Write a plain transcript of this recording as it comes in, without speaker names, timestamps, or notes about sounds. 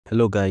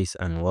Hello guys,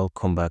 and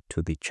welcome back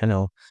to the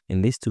channel.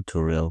 In this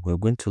tutorial we're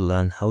going to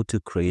learn how to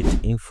create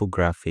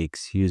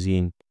infographics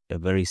using a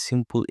very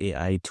simple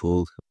AI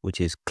tool,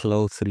 which is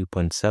Claude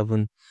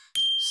 3.7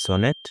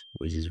 Sonnet,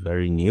 which is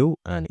very new,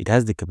 and it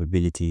has the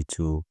capability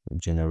to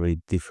generate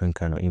different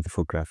kind of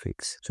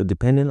infographics. So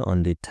depending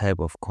on the type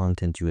of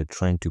content you are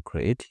trying to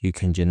create, you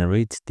can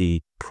generate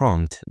the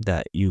prompt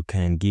that you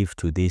can give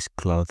to this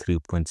Claude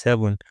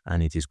 3.7,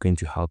 and it is going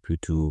to help you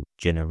to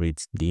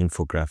generate the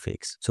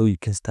infographics. So you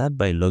can start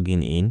by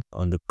logging in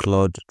on the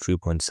Claude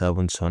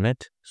 3.7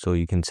 Sonnet. So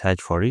you can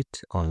search for it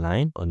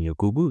online on your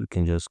Google. You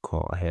can just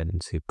go ahead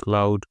and say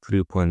Claude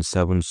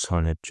 3.7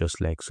 Sonnet,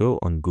 just like so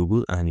on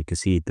Google, and you can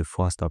see the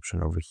first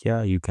option over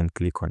here. You can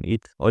click on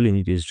it. All you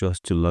need is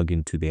just to log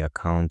into the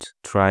account.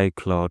 Try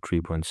Claude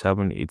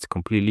 3.7. It's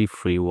completely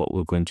free. What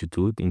we're going to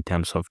do in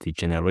terms of the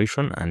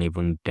generation and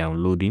even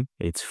downloading,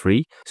 it's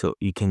free. So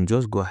you can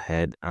just go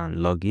ahead and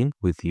log in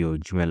with your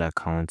Gmail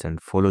account and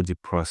follow the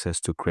process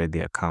to create the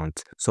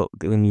account. So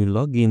when you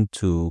log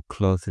into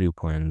Claude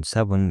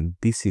 3.7,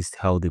 this is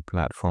how the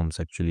platforms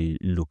actually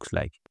looks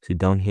like. So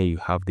down here you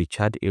have the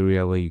chat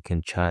area where you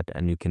can chat,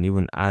 and you can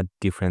even add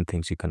different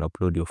things. You can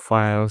upload your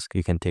files,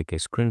 you can take a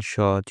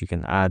screenshot, you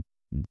can add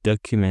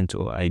documents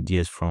or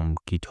ideas from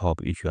GitHub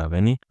if you have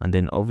any, and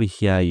then over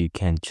here you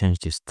can change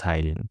the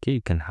styling. Okay,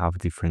 you can have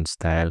different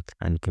style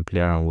and you can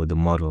play around with the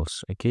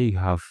models. Okay, you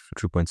have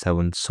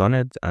 3.7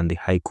 Sonnet and the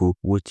Haiku,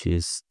 which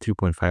is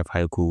 3.5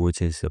 Haiku,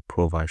 which is a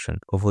pro version.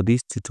 But for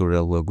this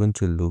tutorial we're going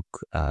to look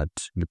at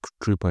the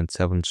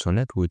 3.7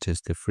 Sonnet, which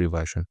is the free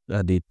version.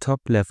 At the top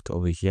left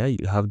over here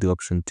you have the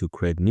option to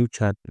create new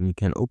chat, and you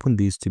can open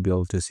this to be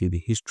able to see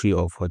the history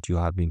of what you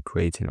have been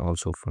creating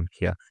also from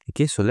here.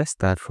 Okay, so let's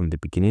start from the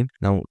beginning.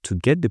 Now, to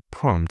get the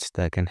prompt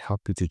that can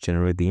help you to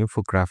generate the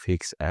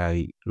infographics,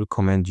 I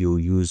recommend you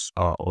use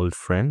our old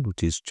friend,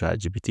 which is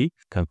ChatGPT. You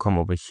can come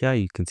over here.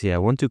 You can see I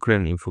want to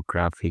create an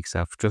infographics.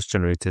 I've just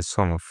generated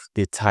some of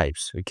the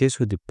types. Okay,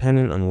 so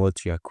depending on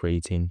what you are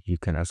creating, you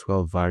can as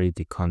well vary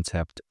the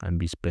concept and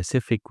be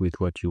specific with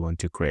what you want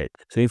to create.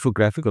 So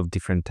infographic of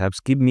different types,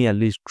 give me at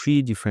least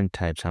 3 different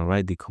types and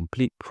write the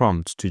complete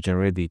prompt to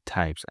generate the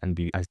types, and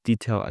be as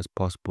detailed as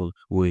possible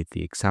with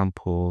the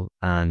example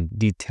and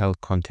detailed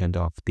content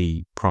of the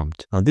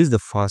prompt. Now this is the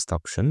first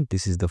option.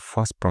 This is the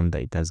first prompt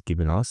that it has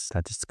given us,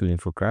 statistical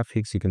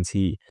infographics. You can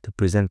see to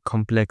present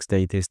complex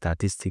data,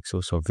 statistics,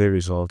 or survey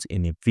results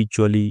in a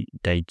visually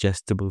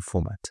digestible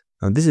format.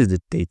 Now this is the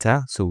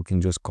data, so we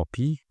can just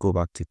copy, go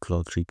back to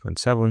Claude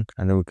 3.7,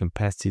 and then we can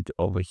paste it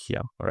over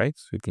here. All right,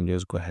 so you can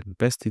just go ahead and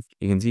paste it.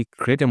 You can see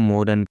create a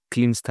modern,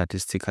 clean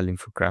statistical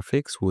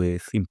infographics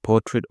with in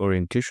portrait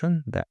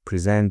orientation that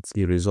presents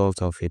the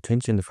results of a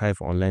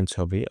 2025 online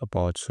survey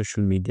about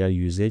social media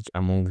usage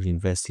among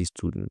university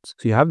students.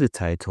 So you have the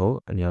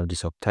title and you have the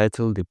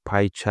subtitle, the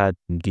pie chart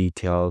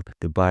detail,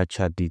 the bar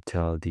chart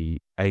detail, the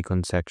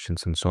icon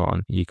sections, and so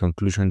on. Your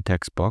conclusion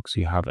text box,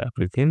 you have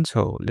everything.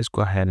 So let's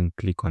go ahead and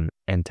click on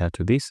enter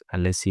to this,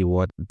 and let's see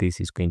what this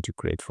is going to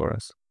create for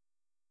us.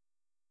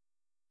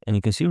 And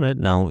you can see right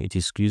now it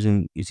is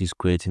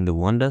creating the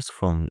wonders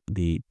from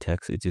the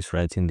text. It is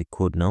writing the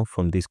code now.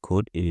 From this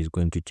code it is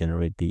going to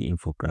generate the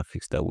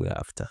infographics that we're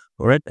after.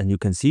 All right, and you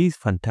can see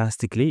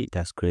fantastically it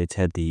has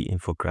created the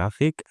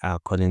infographic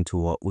according to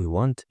what we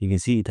want. You can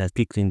see it has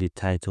picked in the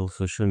title,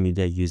 social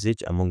media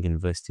usage among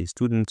university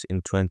students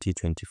in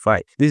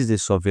 2025. This is the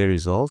survey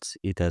results.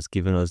 It has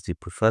given us the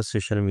preferred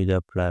social media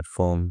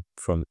platform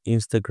from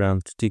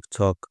Instagram to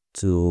TikTok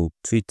to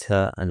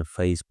Twitter and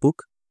Facebook.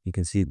 You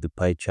can see the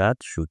pie chart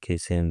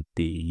showcasing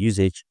the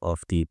usage of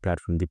the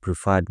platform, the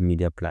preferred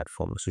media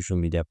platform, social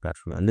media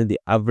platform, and then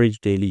the average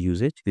daily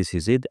usage. This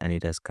is it, and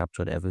it has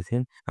captured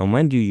everything. And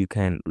mind you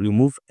can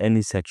remove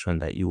any section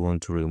that you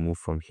want to remove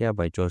from here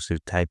by just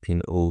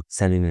typing or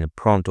sending in a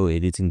prompt or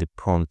editing the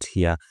prompt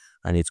here,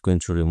 and it's going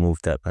to remove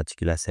that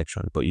particular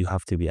section, but you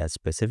have to be as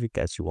specific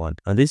as you want.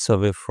 And this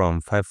survey from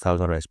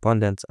 5,000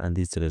 respondents, and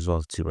these are the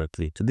results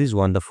directly. So this is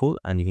wonderful,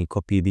 and you can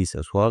copy this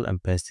as well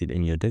and paste it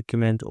in your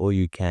document, or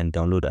you can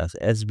download as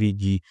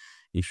SVG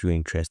if you're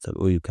interested,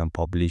 or you can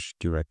publish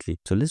directly.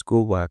 So let's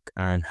go back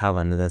and have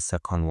another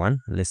second one.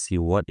 Let's see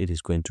what it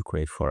is going to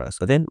create for us.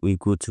 So then we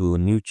go to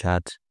new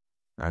chat,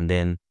 and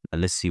then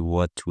let's see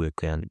what we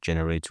can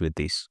generate with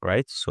this.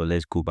 Right, so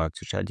let's go back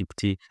to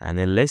ChatGPT, and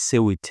then let's say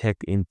we take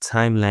in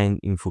timeline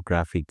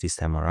infographic this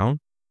time around.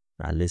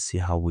 Now let's see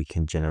how we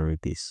can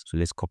generate this. So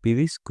let's copy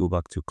this, go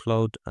back to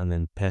Claude, and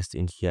then paste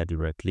in here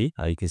directly.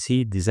 You can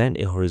see design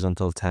a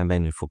horizontal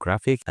timeline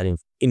infographic that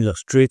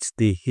illustrates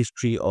the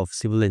history of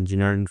civil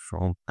engineering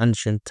from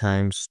ancient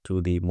times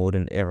to the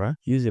modern era.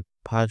 Use a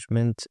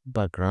parchment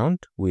background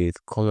with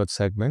colored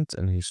segments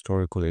and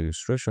historical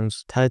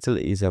illustrations. Title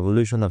is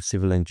Evolution of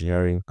Civil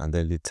Engineering, and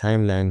then the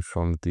timeline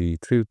from the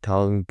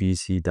 3000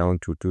 BC down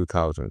to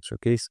 2000s.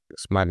 Okay,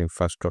 smart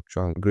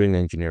infrastructure and green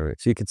engineering.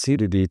 So you can see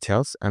the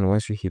details, and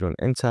once you hit on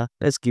enter,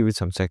 let's give it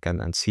some second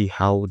and see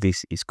how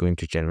this is going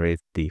to generate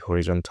the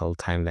horizontal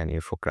timeline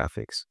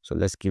infographics. So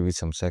let's give it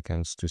some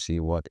seconds to see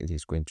what it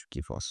is going to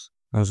give us.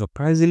 Now,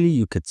 surprisingly,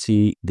 you could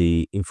see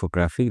the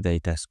infographic that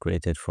it has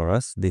created for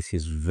us. This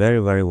is very,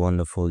 very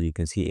wonderful. You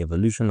can see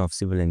evolution of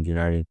civil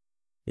engineering.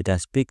 It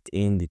has picked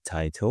in the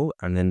title,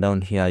 and then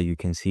down here you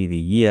can see the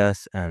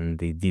years and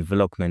the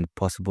development,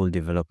 possible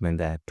development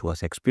that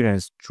was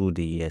experienced through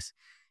the years.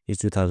 It's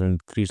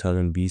 2000,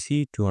 3000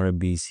 BC, 200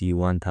 BC,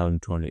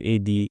 1200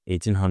 AD,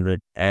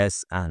 1800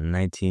 S, and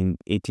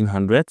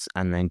 1800s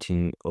and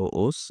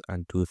 1900s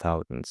and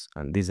 2000s.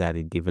 And these are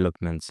the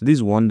developments. This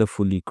is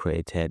wonderfully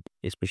created,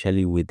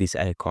 especially with these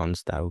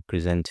icons that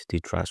represent the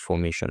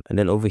transformation. And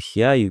then over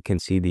here, you can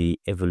see the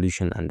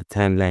evolution and the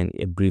timeline,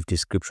 a brief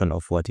description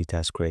of what it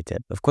has created.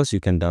 Of course, you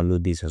can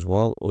download this as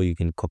well, or you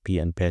can copy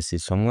and paste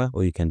it somewhere,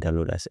 or you can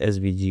download as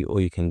SVG, or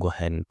you can go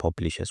ahead and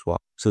publish as well.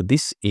 So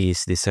this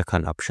is the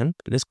second option.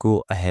 Let's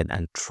go ahead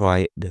and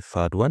try the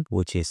third one,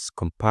 which is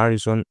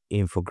comparison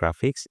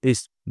infographics.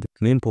 The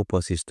main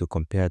purpose is to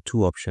compare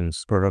two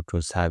options, product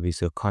or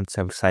service or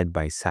concept side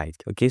by side.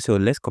 Okay, so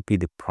let's copy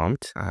the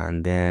prompt,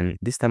 and then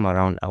this time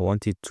around I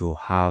want it to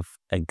have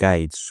a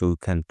guide, so you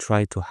can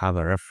try to have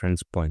a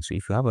reference point. So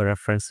if you have a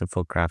reference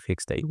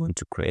infographics that you want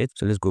to create,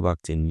 so let's go back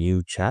to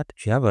new chat.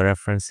 If you have a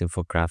reference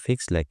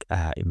infographics, like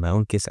in my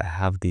own case, I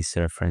have this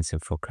reference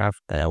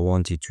infographic that I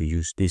want you to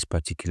use, this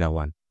particular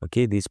one.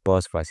 Okay, this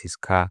bus versus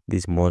car,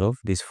 this model,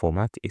 this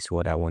format is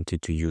what I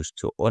wanted to use.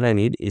 So all I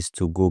need is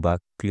to go back,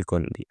 click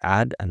on the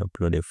add and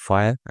upload a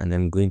file, and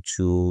then going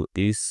to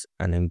this,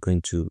 and I'm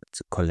going to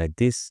collect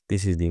this.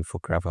 This is the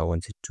infographic I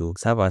wanted to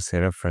serve as a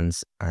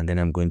reference, and then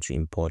I'm going to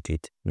import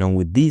it. Now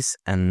with this,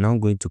 I'm now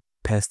going to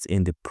paste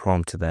in the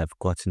prompt that I've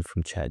gotten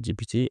from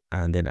ChatGPT,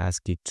 and then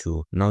ask it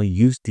to now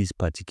use this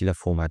particular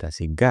format as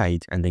a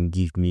guide, and then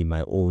give me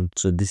my own.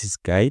 So this is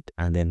guide,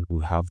 and then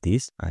we have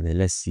this, and then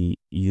let's see,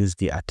 use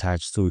the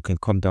attached. So we can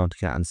come down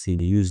here and see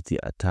the use the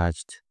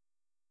attached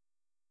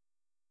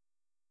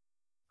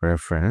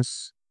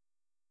reference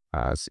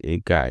as a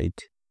guide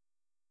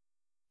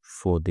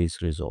for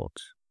this result.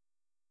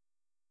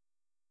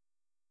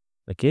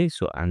 Okay,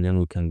 so and then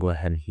we can go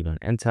ahead and hit on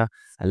enter,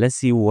 and let's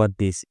see what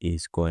this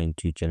is going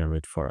to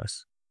generate for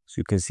us. So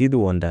you can see the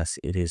one that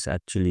it is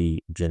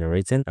actually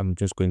generating. I'm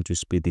just going to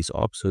speed this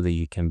up so that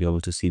you can be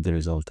able to see the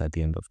result at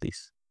the end of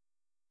this.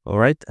 All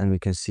right, and we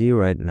can see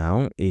right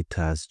now it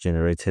has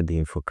generated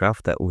the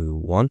infographic that we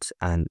want,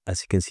 and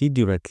as you can see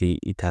directly,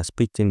 it has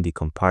picked in the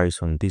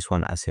comparison, this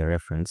one as a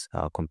reference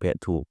compared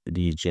to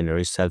the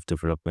generate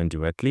self-development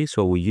directly.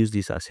 So we use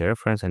this as a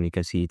reference, and you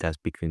can see it has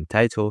picked in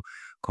title,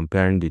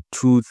 comparing the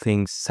two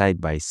things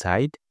side by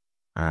side,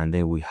 and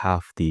then we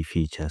have the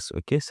features,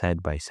 okay,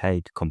 side by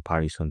side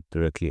comparison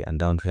directly, and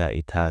down here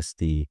it has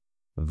the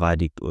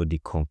verdict or the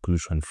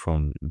conclusion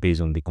from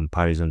based on the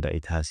comparison that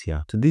it has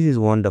here. So this is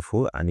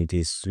wonderful, and it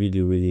is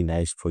really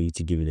nice for you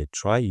to give it a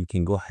try. You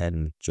can go ahead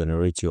and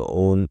generate your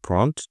own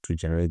prompt to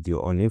generate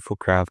your own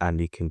infographic,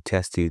 and you can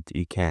test it.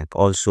 You can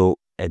also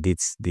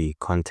edit the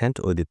content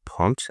or the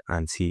prompt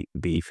and see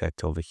the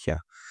effect over here.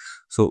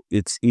 So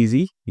it's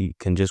easy. You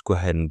can just go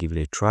ahead and give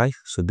it a try.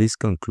 So this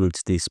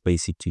concludes this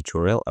basic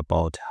tutorial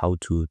about how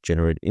to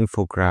generate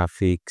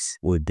infographics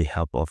with the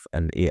help of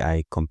an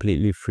AI,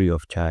 completely free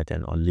of charge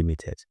and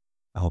unlimited.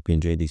 I hope you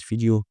enjoyed this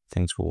video.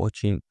 Thanks for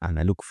watching, and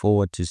I look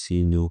forward to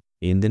seeing you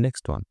in the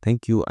next one.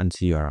 Thank you, and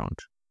see you around.